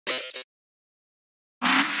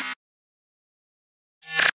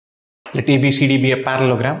Let ABCD be a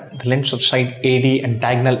parallelogram. The lengths of side AD and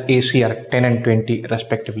diagonal AC are 10 and 20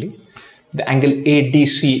 respectively. The angle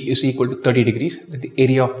ADC is equal to 30 degrees. The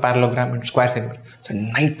area of parallelogram in square centimeters. It's a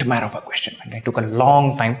nightmare of a question, and I took a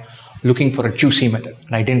long time looking for a juicy method,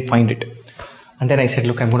 and I didn't find it. And then I said,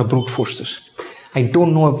 look, I'm going to brute force this. I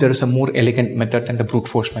don't know if there is a more elegant method than the brute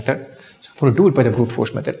force method. So I'm going to do it by the brute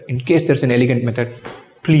force method. In case there's an elegant method,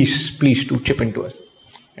 please do chip into us.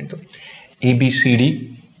 And so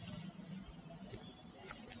ABCD,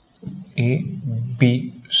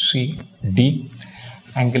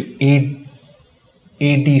 angle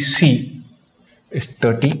ADC is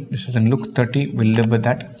 30. This doesn't look 30. We'll live with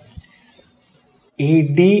that.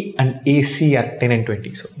 AD and AC are 10 and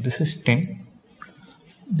 20. So this is 10.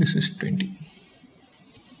 This is 20.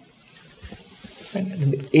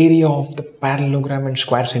 And the area of the parallelogram in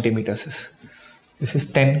square centimeters is, this is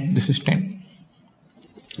 10. This is 10.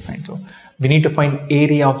 Right. So we need to find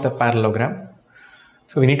area of the parallelogram.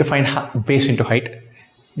 So we need to find base into height.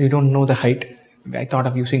 We don't know the height. I thought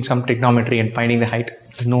of using some trigonometry and finding the height.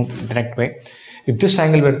 There's no direct way. If this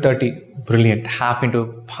angle were 30, brilliant. Half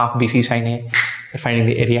into half BC sin A. We're finding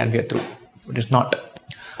the area and we are through. It is not.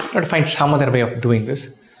 We have to find some other way of doing this.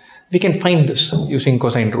 We can find this using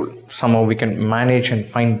cosine rule. Somehow we can manage and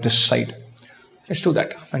find this side. Let's do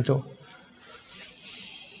that. And so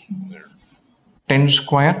 10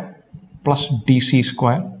 square plus DC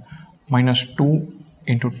square minus 2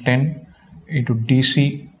 into 10 into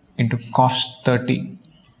DC into cos 30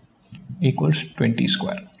 equals 20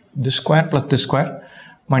 square. This square plus this square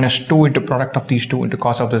minus 2 into product of these two into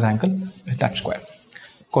cos of this angle is that square.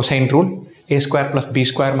 Cosine rule, a square plus b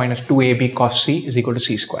square minus 2ab cos c is equal to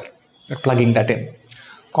c square. We're plugging that in.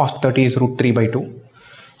 Cos 30 is root 3 by 2.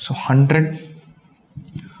 So 100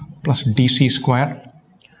 plus dc square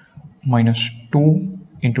minus 2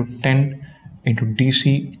 into 10 into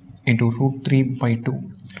dc into root 3 by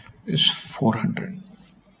 2 is 400.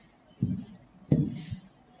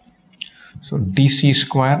 So dc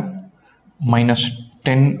square minus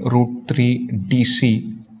 10 root 3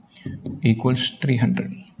 dc equals 300.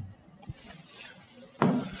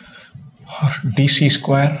 dc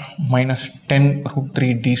square minus 10 root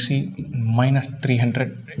 3 dc minus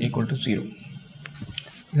 300 equal to 0.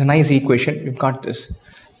 It's a nice equation. We've got this.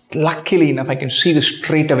 Luckily enough, I can see this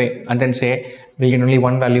straight away and then say we get only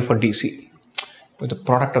one value for dc. But the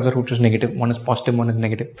product of the roots is negative. One is positive, one is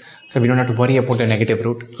negative. So we don't have to worry about the negative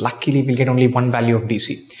root. Luckily, we'll get only one value of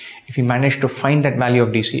dc. If we manage to find that value of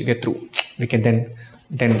dc, we're through. We can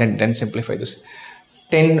then simplify this.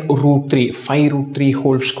 10 root 3, 5 root 3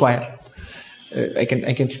 whole square. I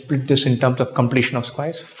can split this in terms of completion of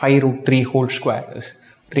squares. 5 root 3 whole square is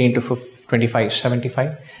 3 into 25,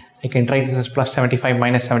 75. I can write this as plus 75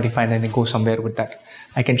 minus 75 and then go somewhere with that.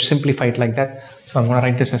 I can simplify it like that. So I'm going to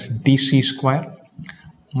write this as dc square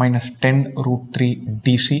minus 10 root 3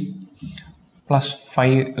 dc plus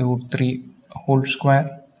 5 root 3 whole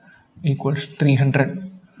square equals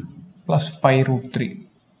 300 plus 5 root 3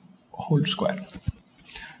 whole square.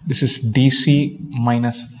 This is dc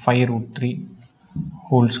minus 5 root 3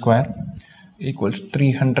 whole square equals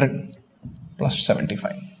 300 plus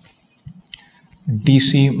 75.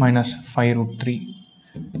 dc minus 5 root 3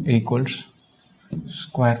 equals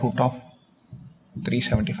square root of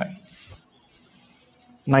 375.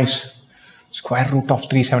 Nice. Square root of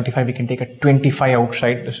 375, we can take a 25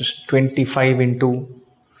 outside. This is 25 into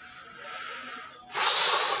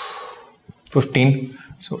 15.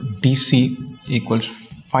 So dc equals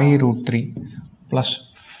 5 root 3 plus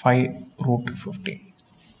 5 root 15.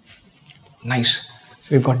 Nice. So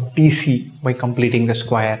we've got dc by completing the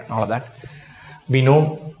square and all of that. We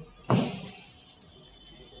know AD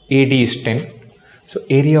is 10. So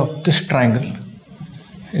area of this triangle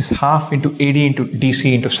is half into AD into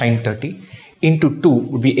DC into sine 30 into 2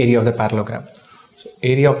 would be area of the parallelogram. So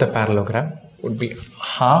area of the parallelogram would be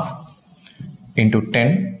half into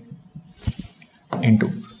 10 into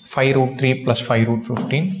 5 root 3 plus 5 root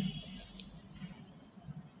 15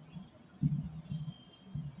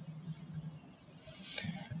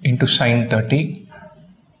 into sine 30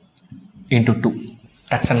 into 2.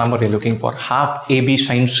 That's the number we're looking for. Half AB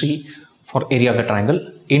sine C for area of the triangle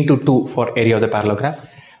into 2 for area of the parallelogram.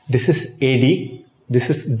 This is AD, this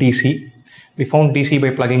is DC. We found DC by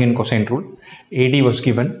plugging in cosine rule. AD was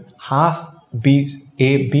given half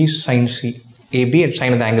AB sine C, AB and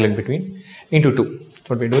sine of the angle in between into 2. That's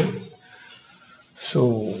what we're doing.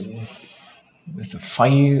 So this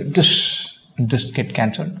 5, this get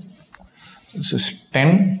cancelled. This is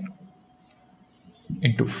 10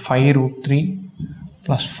 into 5 root 3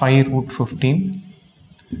 plus 5 root 15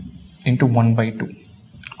 into 1 by 2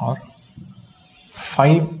 or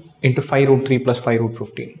 5 into 5 root 3 plus 5 root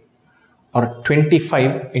 15. Or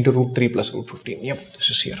 25 into root 3 plus root 15. Yep, this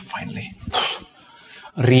is here finally.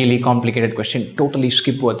 Really complicated question, totally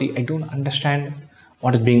skip worthy. I don't understand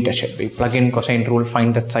what is being tested. We plug in cosine rule,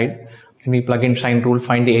 find that side. Then we plug in sine rule,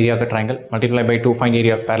 find the area of the triangle, multiply by 2, find the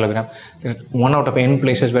area of parallelogram. There are 1 out of n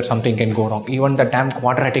places where something can go wrong. Even the damn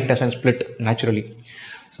quadratic doesn't split naturally.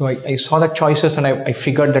 So I saw the choices and I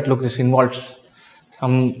figured that, look, this involves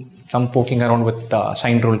some poking around with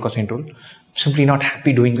sine rule, cosine rule. Simply not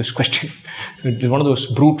happy doing this question. So it's one of those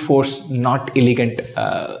brute force, not elegant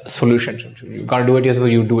solutions. You gotta do it, yes, so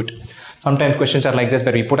you do it. Sometimes questions are like this,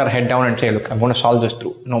 where we put our head down and say, look, I'm going to solve this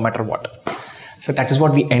through, no matter what. So that is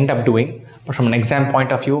what we end up doing. But from an exam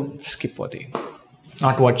point of view, skip worthy.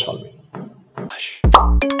 Not worth solving.